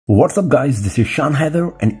What's up guys, this is Shan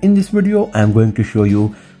Heather, and in this video I am going to show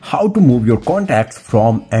you how to move your contacts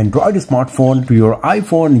from Android smartphone to your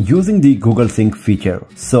iPhone using the Google Sync feature.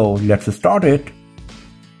 So let's start it.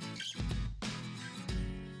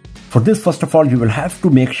 For this, first of all, you will have to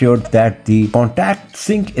make sure that the contact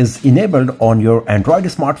sync is enabled on your Android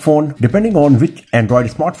smartphone. Depending on which Android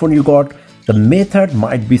smartphone you got, the method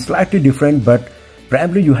might be slightly different, but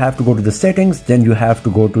primarily you have to go to the settings, then you have to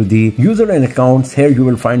go to the user and accounts. Here you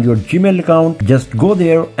will find your Gmail account. Just go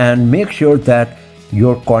there and make sure that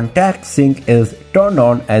your contact sync is turned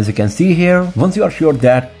on, as you can see here. Once you are sure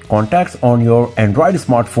that contacts on your Android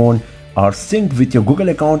smartphone are synced with your Google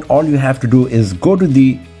account, all you have to do is go to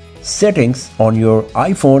the settings on your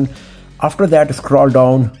iPhone. After that, scroll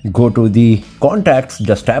down, go to the contacts,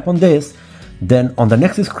 just tap on this. Then on the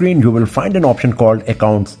next screen you will find an option called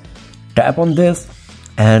accounts. Tap on this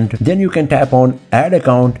and then you can tap on add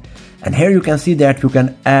account, and here you can see that you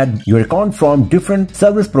can add your account from different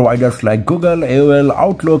service providers like Google, AOL,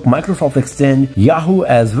 Outlook, Microsoft Exchange, Yahoo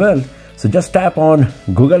as well. So just tap on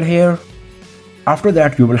Google here. After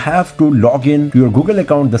that, you will have to log in to your Google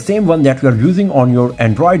account, the same one that you are using on your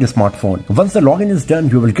Android smartphone. Once the login is done,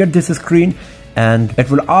 you will get this screen and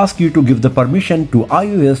it will ask you to give the permission to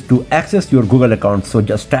iOS to access your Google account. So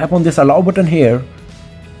just tap on this allow button here,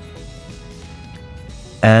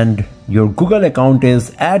 and your Google account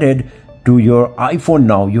is added to your iPhone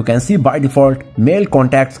now. You can see by default mail,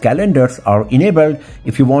 contacts, calendars are enabled.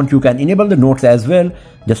 If you want, you can enable the notes as well.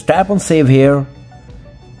 Just tap on save here.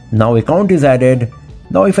 Now account is added.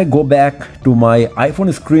 Now if I go back to my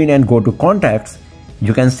iPhone screen and go to contacts,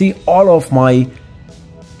 you can see all of my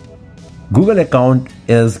Google account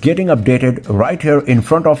is getting updated right here in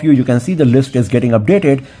front of you. You can see the list is getting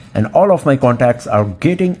updated and all of my contacts are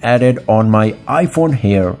getting added on my iPhone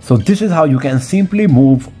here. So this is how you can simply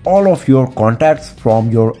move all of your contacts from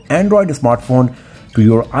your Android smartphone to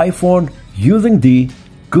your iPhone using the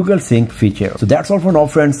Google Sync feature. So that's all for now,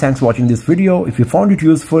 friends. Thanks for watching this video. If you found it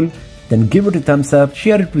useful, then give it a thumbs up,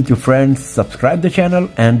 share it with your friends, subscribe the channel,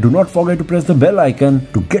 and do not forget to press the bell icon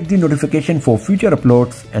to get the notification for future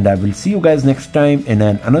uploads. And I will see you guys next time in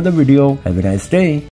another video. Have a nice day.